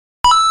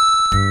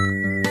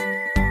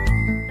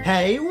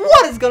Hey,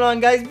 what is going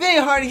on, guys? Vinny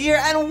Hardy here,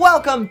 and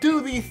welcome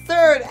to the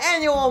 3rd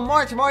annual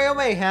March Mario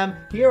Mayhem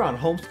here on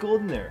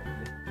Homeschooled Nerd.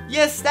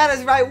 Yes, that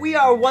is right, we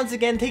are once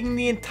again taking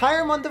the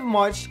entire month of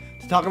March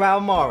to talk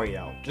about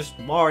Mario. Just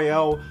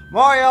Mario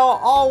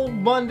all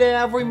Monday,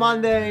 every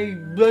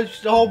Monday,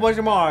 just a whole bunch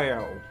of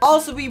Mario. I'll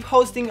also be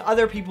posting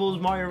other people's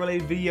Mario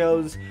related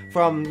videos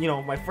from,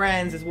 my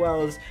friends as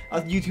well as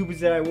YouTubers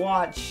that I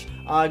watch,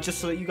 just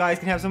so that you guys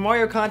can have some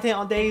Mario content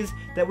on days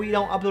that we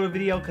don't upload a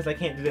video, because I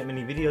can't do that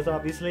many videos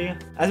obviously.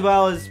 As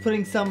well as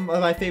putting some of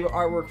my favorite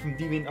artwork from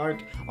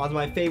DeviantArt onto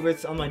my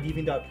favorites on my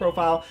DeviantArt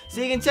profile, so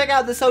you can check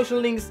out the social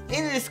links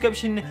in the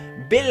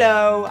description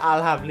below.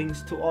 I'll have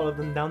links to all of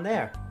them down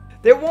there.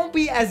 There won't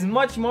be as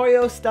much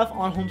Mario stuff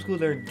on Homeschooled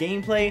Nerd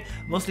gameplay,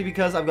 mostly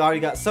because I've already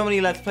got so many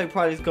Let's Play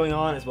projects going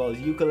on, as well as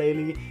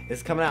Ukulele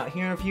is coming out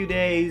here in a few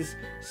days,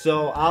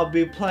 so I'll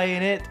be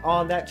playing it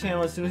on that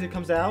channel as soon as it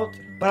comes out.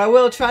 But I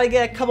will try to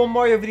get a couple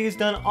Mario videos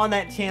done on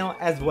that channel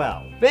as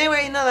well. But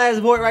anyway, none of that is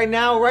the point right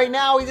now. Right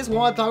now, we just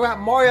want to talk about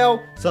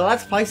Mario, so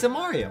let's play some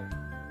Mario.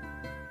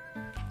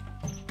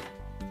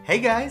 Hey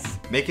guys,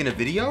 making a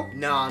video?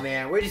 Nah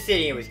man, we're just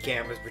sitting here with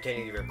cameras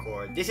pretending to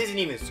record. This isn't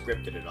even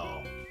scripted at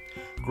all.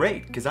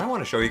 Great, because I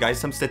want to show you guys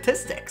some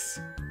statistics.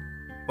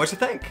 What you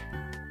think?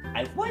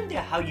 I wonder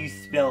how you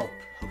spell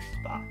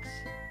postbox.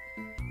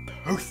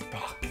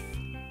 Postbox.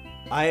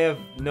 I have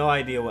no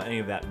idea what any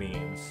of that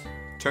means.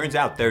 Turns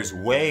out there's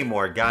way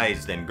more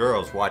guys than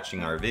girls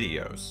watching our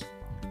videos.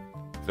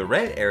 The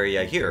red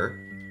area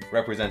here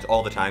represents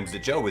all the times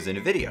that Joe was in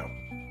a video.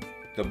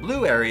 The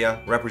blue area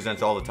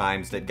represents all the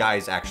times that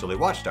guys actually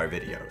watched our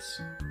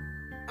videos.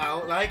 I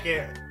don't like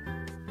it.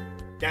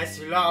 That's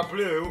a lot of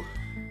blue.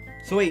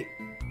 So wait,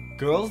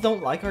 girls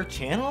don't like our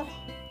channel?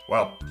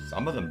 Well,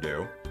 some of them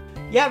do.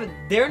 Yeah, but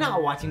they're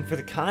not watching for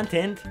the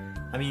content.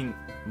 I mean,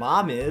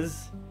 Mom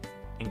is,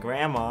 and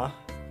Grandma,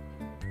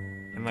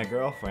 and my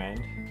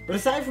girlfriend. But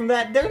aside from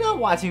that, they're not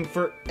watching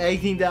for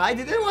anything that I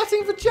did. They're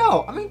watching for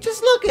Joe. I mean,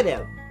 just look at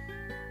him.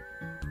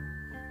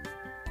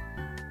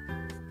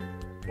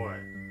 What?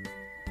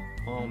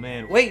 Oh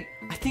man, wait,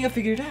 I think I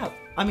figured it out.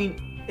 I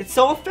mean, it's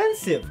so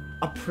offensive.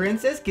 A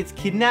princess gets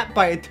kidnapped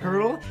by a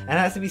turtle and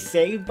has to be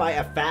saved by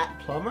a fat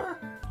plumber?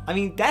 I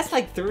mean, that's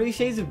like 30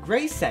 Shades of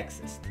Grey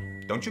sexist.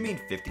 Don't you mean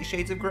 50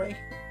 Shades of Grey?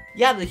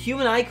 Yeah, the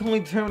human eye can only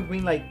determine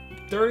between like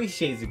 30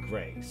 Shades of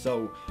Grey,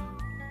 so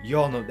you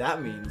all know what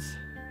that means.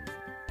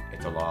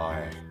 It's a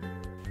lie.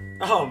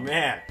 Oh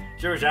man,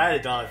 sure wish I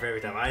had $1 for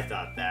every time I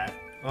thought that.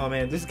 Oh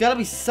man, there's gotta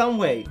be some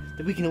way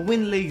that we can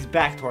win ladies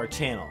back to our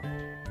channel.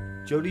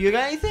 Joe, do you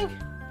got anything?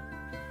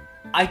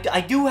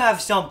 I do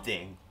have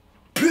something.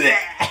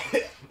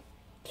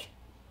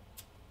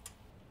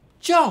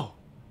 Joe,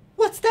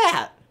 what's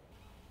that?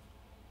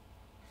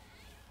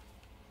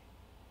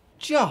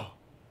 Joe,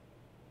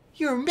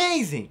 you're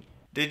amazing.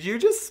 Did you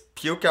just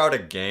puke out a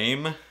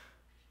game?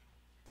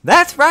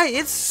 That's right,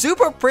 it's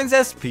Super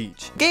Princess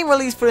Peach, a game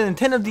released for the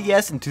Nintendo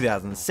DS in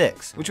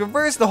 2006, which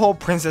reversed the whole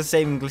princess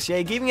saving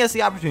cliche, giving us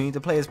the opportunity to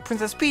play as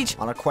Princess Peach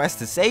on a quest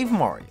to save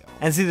Mario,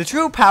 and see the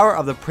true power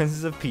of the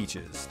Princess of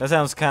Peaches. That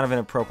sounds kind of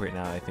inappropriate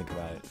now that I think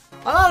about it.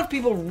 A lot of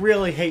people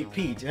really hate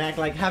Peach and act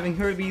like having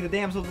her be the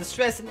damsel of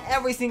distress in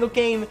every single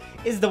game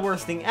is the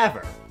worst thing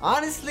ever.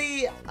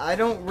 Honestly, I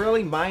don't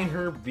really mind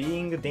her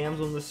being the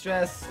damsel in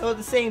distress, though at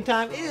the same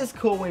time, it is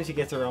cool when she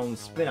gets her own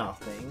spin-off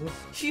things.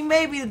 She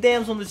may be the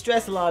damsel in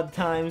distress a lot of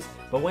times,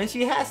 but when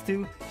she has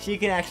to, she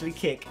can actually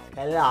kick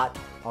a lot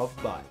of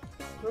butt.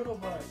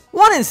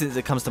 One instance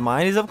that comes to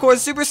mind is of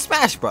course Super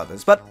Smash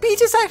Bros, but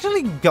Peach has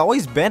actually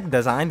always been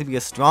designed to be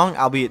a strong,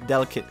 albeit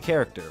delicate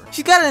character.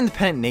 She's got an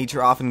independent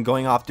nature, often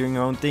going off doing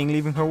her own thing,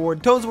 leaving her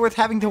ward Toadsworth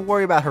having to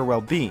worry about her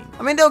well-being.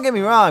 I mean, don't get me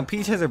wrong,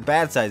 Peach has her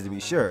bad sides to be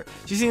sure.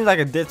 She seems like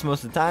a ditz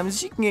most of the time, and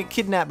she can get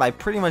kidnapped by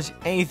pretty much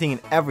anything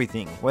and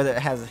everything, whether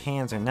it has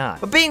hands or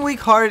not. But being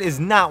weak-hearted is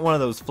not one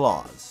of those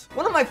flaws.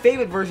 One of my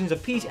favorite versions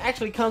of Peach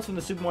actually comes from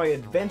the Super Mario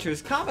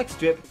Adventures comic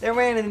strip that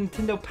ran in the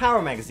Nintendo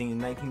Power magazine in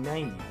the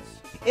 1990s.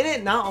 In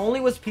it, not only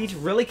was Peach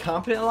really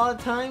competent a lot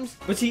of times,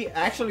 but she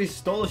actually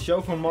stole a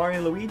show from Mario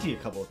and Luigi a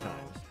couple of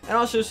times. And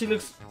also, she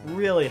looks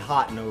really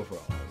hot in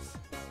overalls.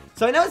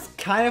 So I know it's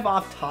kind of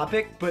off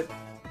topic, but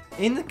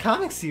in the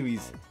comic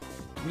series,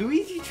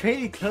 Luigi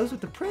traded clothes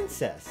with the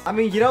princess. I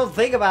mean, you don't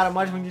think about it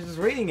much when you're just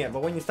reading it,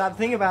 but when you stop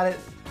thinking about it,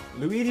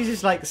 Luigi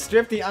just like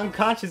stripped the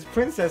unconscious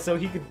princess so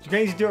he could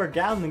change into her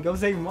gown and go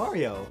save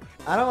Mario.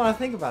 I don't want to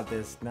think about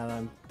this now that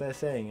I'm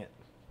saying it.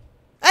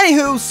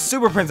 Anywho,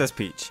 Super Princess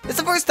Peach. It's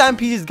the first time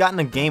Peach has gotten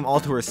a game all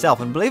to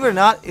herself, and believe it or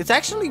not, it's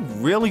actually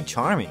really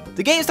charming.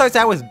 The game starts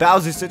out with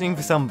Bowser searching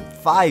for some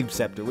 5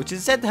 scepter, which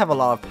is said to have a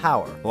lot of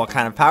power. What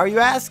kind of power, you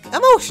ask?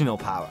 Emotional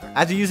power.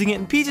 After using it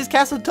in Peach's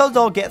castle, Toads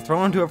all get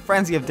thrown into a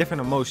frenzy of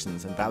different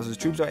emotions, and Bowser's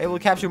troops are able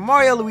to capture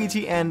Mario,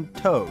 Luigi, and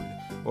Toad.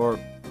 Or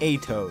a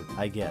Toad,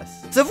 I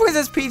guess. So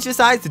Princess Peach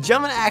decides to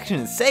jump into action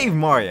and save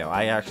Mario.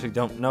 I actually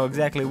don't know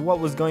exactly what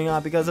was going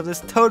on because of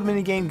this Toad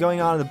minigame going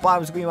on in the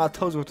bottom screen while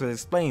Toadsworth was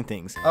explaining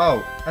things.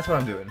 Oh, that's what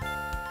I'm doing.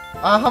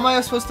 How am I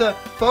supposed to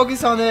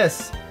focus on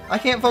this? I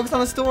can't focus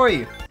on the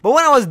story. But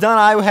when I was done,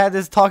 I had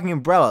this talking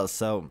umbrella,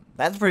 so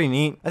that's pretty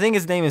neat. I think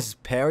his name is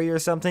Perry or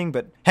something,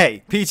 but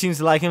hey, Peach seems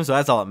to like him, so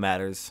that's all that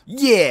matters.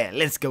 Yeah,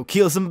 let's go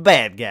kill some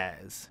bad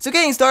guys. So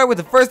getting started with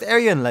the first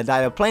area in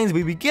Ladida Plains,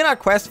 we begin our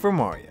quest for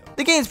Mario.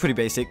 The game's pretty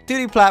basic,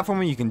 2D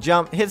platformer, you can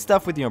jump, hit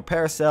stuff with your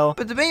parasol,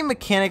 but the main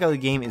mechanic of the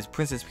game is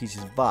Princess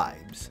Peach's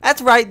vibes. That's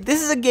right,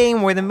 this is a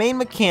game where the main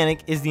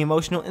mechanic is the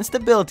emotional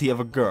instability of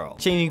a girl,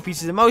 changing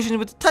Peach's emotions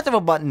with the touch of a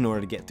button in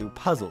order to get through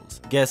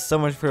puzzles. Guess so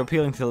much for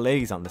appealing to the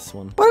ladies on this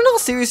one. But in all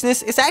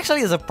seriousness, it's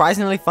actually a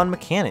surprisingly fun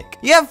mechanic.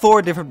 You have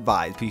 4 different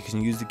vibes Peach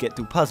can use to get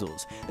through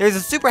puzzles. There's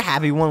a super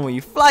happy one where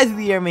you fly through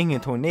the air making a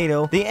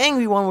tornado, the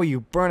angry one where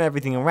you burn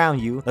everything around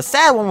you, the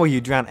sad one where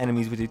you drown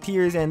enemies with your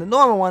tears, and the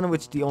normal one,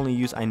 which the only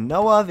use I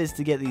know of is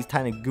to get these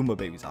tiny Goomba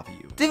babies off of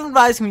you. Different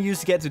vibes can be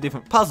used to get through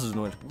different puzzles in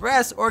order to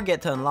progress or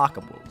get to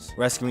unlockables.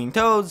 Rescuing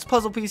toads,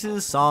 puzzle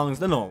pieces, songs,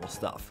 the normal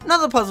stuff.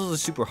 None of the puzzles are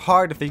super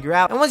hard to figure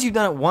out, and once you've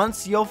done it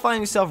once, you'll find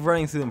yourself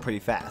running through them pretty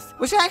fast,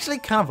 which I actually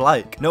kind of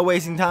like. No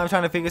wasting time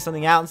trying to figure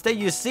something out, instead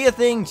you just see a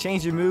thing,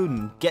 change your mood,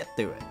 and get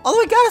through it.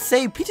 Although I gotta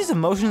say, Peach's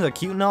emotions are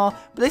cute and all,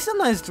 but they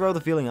sometimes throw the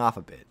feeling off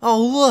a bit.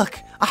 Oh look,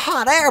 a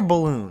hot air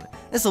balloon!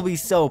 This'll be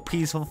so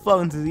peaceful,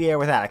 floating through the air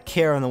without a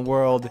care in the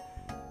world.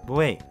 But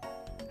wait,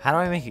 how do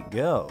I make it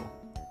go?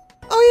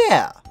 Oh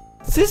yeah!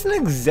 This isn't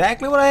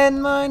exactly what I had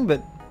in mind,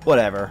 but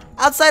whatever.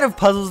 Outside of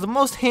puzzles, the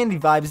most handy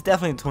vibe is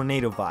definitely the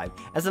tornado vibe,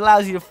 as it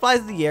allows you to fly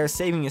through the air,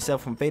 saving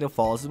yourself from fatal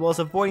falls, as well as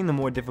avoiding the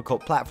more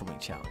difficult platforming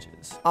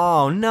challenges.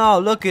 Oh no,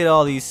 look at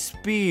all these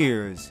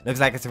spears!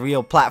 Looks like it's a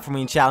real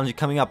platforming challenge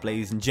coming up,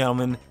 ladies and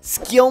gentlemen.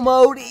 Skill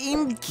mode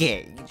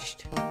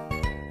engaged!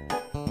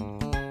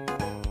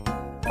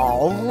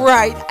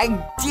 Alright, I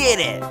did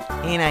it!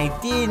 And I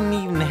didn't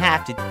even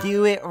have to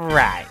do it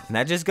right. And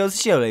that just goes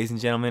to show, ladies and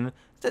gentlemen,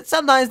 that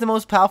sometimes the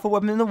most powerful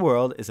weapon in the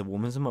world is a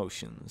woman's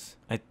emotions.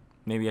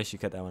 Maybe I should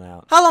cut that one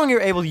out. How long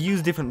you're able to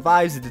use different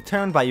vibes is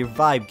determined by your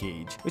vibe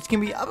gauge, which can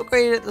be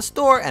upgraded at the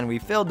store and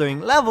refilled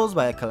during levels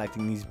by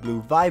collecting these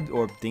blue vibe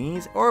orb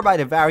thingies or by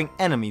devouring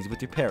enemies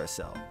with your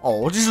parasol.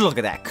 Oh, just look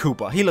at that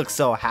Koopa. He looks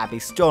so happy,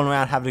 strolling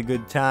around having a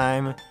good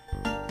time.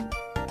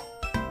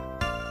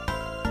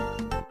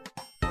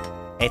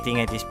 I think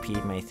I just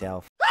peed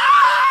myself.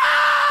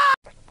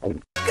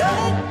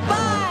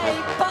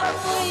 Goodbye,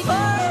 bubbly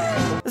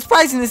bird! The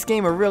sprites in this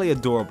game are really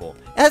adorable.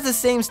 It has the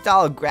same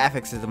style of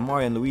graphics as the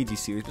Mario and Luigi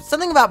series, but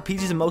something about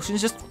Peach's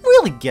emotions just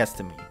really gets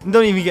to me. And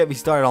don't even get me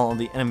started on all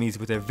the enemies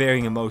with their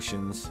varying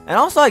emotions. And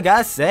also I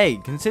gotta say,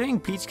 considering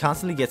Peach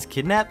constantly gets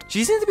kidnapped,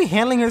 she seems to be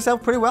handling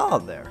herself pretty well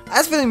out there.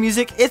 As for the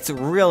music, it's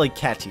really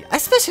catchy. I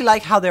especially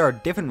like how there are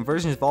different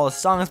versions of all the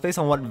songs based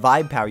on what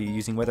vibe power you're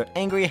using, whether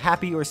angry,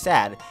 happy, or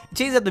sad. It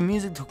changes up the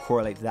music to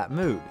correlate to that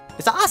mood.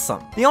 It's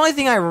awesome. The only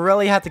thing I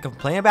really have to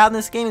complain about in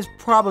this game is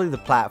probably the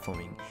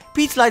platforming.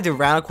 Peach slides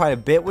around quite a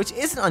bit, which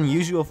isn't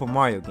unusual for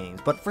Mario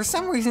games, but for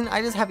some reason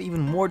I just have even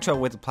more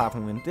trouble with the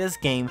platforming in this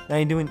game than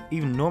I do in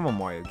even normal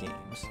Mario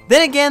games.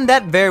 Then again,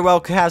 that very well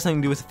could have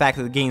something to do with the fact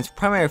that the game's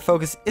primary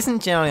focus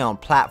isn't generally on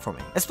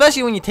platforming,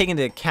 especially when you take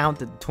into account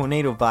that the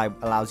tornado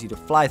vibe allows you to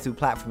fly through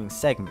platforming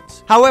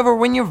segments. However,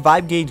 when your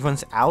vibe gauge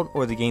runs out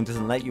or the game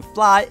doesn't let you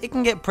fly, it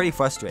can get pretty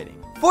frustrating.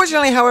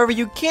 Fortunately, however,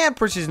 you can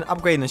purchase an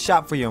upgrade in the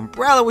shop for your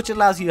umbrella, which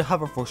allows you to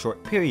hover for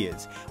short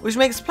periods, which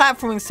makes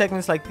platforming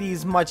segments like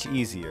these much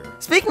easier.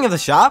 Speaking of the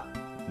shop,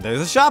 there's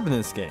a shop in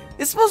this game.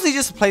 It's mostly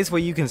just a place where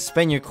you can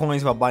spend your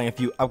coins while buying a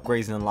few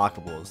upgrades and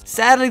unlockables.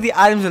 Sadly, the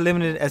items are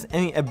limited as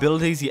any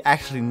abilities you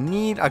actually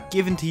need are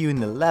given to you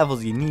in the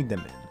levels you need them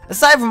in.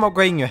 Aside from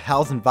upgrading your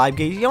health and vibe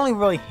gauge, the only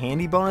really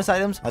handy bonus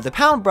items are the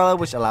Pound Umbrella,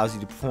 which allows you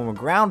to perform a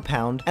ground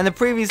pound, and the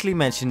previously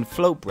mentioned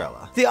Float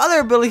Umbrella. The other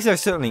abilities are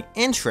certainly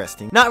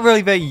interesting, not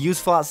really very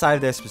useful outside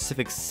of their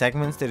specific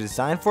segments they're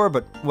designed for,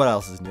 but what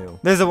else is new?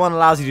 There's the one that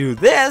allows you to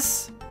do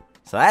this,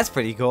 so that's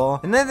pretty cool.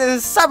 And then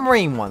there's a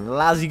submarine one that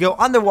allows you to go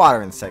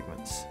underwater in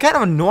segments. Kind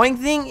of annoying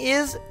thing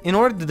is, in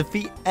order to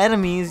defeat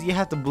enemies, you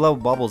have to blow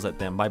bubbles at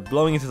them by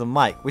blowing into the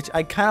mic, which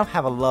I kind of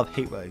have a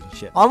love-hate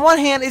relationship. On one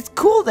hand, it's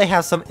cool they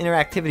have some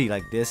interactivity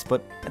like this,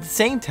 but at the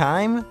same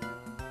time,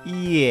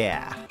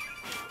 yeah.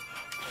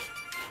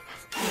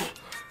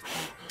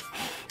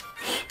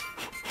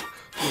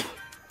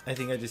 I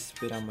think I just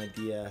spit on my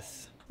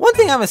DS. One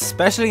thing I'm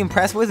especially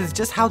impressed with is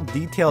just how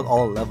detailed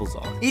all the levels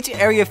are. Each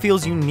area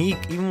feels unique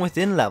even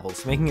within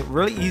levels, making it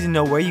really easy to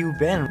know where you've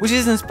been, which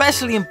is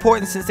especially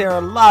important since there are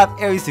a lot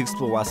of areas to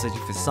explore while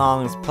searching for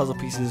songs, puzzle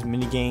pieces,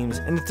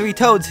 minigames, and the 3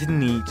 toads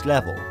hidden in each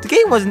level. The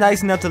game was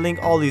nice enough to link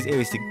all these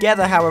areas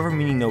together, however,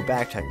 meaning no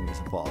backtracking is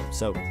involved,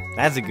 so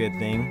that's a good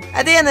thing.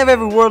 At the end of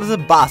every world is a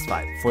boss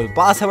fight. For the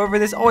boss, however,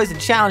 there's always a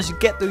challenge to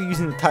get through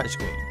using the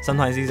touchscreen.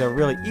 Sometimes these are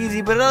really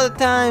easy, but other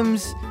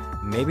times,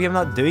 maybe I'm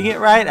not doing it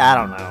right? I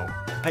don't know.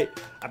 Hey,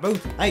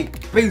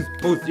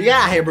 Booth, you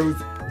got here,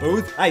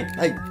 Booth, hey,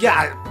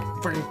 yeah,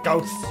 freaking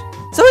ghosts.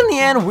 So in the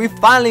end, we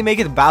finally make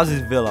it to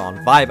Bowser's Villa on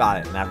Vibe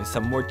Island, and after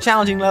some more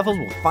challenging levels,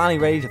 we're finally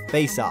ready to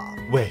face off.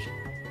 Wait,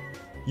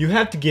 you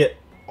have to get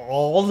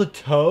all the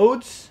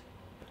toads?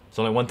 There's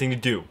only one thing to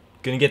do.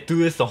 Gonna get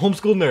through this the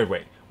homeschool nerd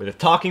way, with a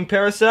talking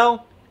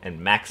parasol and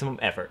maximum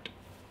effort.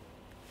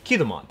 Cue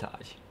the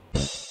montage.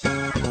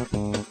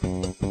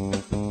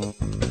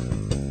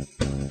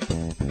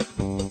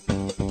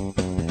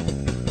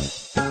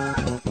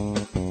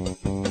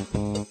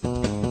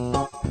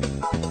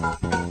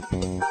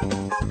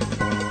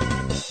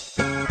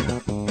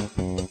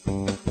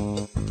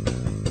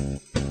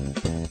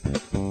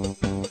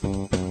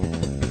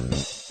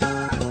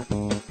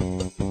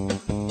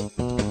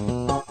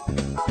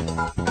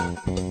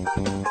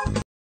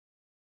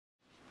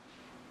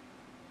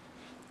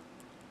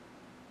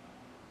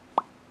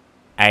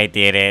 I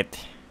did it.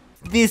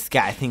 This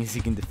guy thinks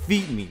he can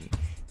defeat me.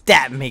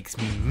 That makes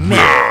me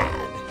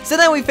mad. So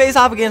then we face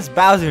off against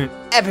Bowser in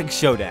an epic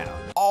showdown.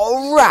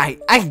 Alright,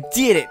 I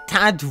did it.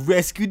 Time to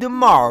rescue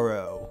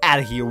tomorrow. Out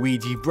of here,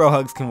 Luigi. Bro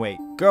hugs can wait.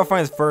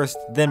 Girlfriends first,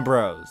 then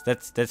bros.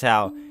 That's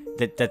the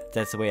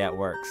way that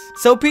works.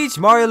 So Peach,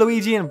 Mario,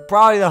 Luigi, and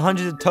probably the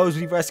hundreds of toads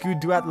we've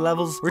rescued throughout the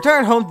levels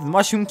return home to the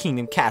Mushroom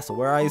Kingdom Castle,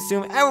 where I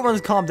assume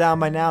everyone's calmed down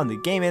by now and the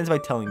game ends by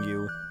telling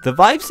you. The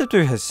Vibe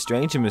Scepter has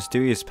strange and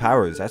mysterious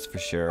powers, that's for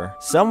sure.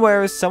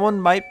 Somewhere, someone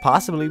might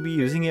possibly be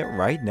using it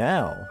right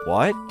now.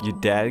 What? Your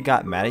dad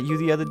got mad at you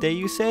the other day,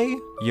 you say?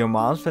 Your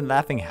mom's been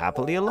laughing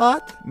happily a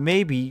lot?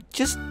 Maybe,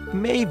 just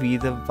maybe,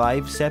 the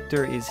Vibe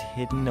Scepter is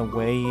hidden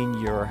away in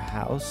your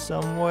house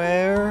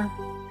somewhere?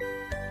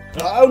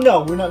 Oh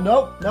no, we're not.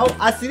 No,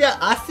 I see that.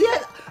 I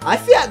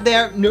see it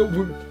there.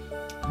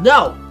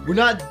 No, we're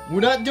not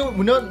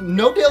doing.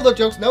 No dildo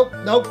jokes. Nope.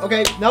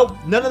 Okay, no,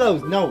 none of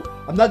those. No,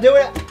 I'm not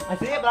doing it. I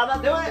see it, but I'm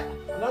not doing it.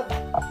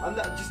 I'm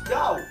not. Just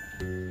no.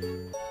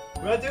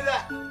 We're not doing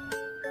that.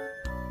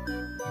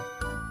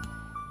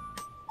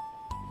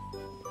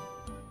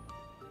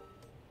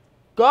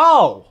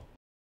 Go.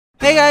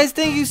 Hey guys,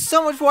 thank you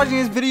so much for watching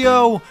this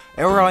video.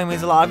 It really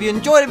means a lot. If you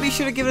enjoyed it, be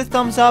sure to give it a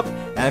thumbs up.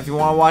 And if you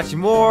want to watch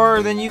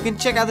more, then you can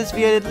check out this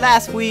video I did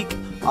last week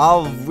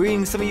of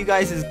reading some of you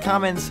guys'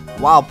 comments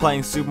while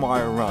playing Super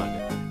Mario Run.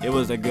 It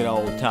was a good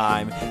old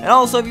time. And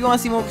also, if you want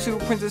to see more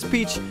Super Princess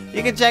Peach,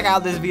 you can check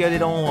out this video I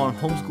did on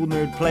Homeschooled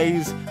Nerd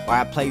Plays, where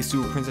I play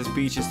Super Princess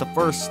Peach. It's the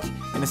first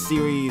in a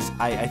series.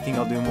 I think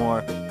I'll do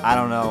more. I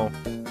don't know.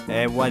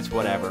 It was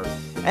whatever.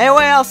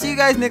 Anyway, I'll see you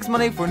guys next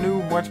Monday for a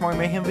new March Mario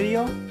Mayhem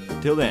video.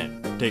 Till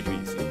then, take it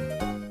easy.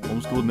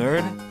 Homeschooled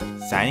Nerd,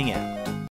 signing out.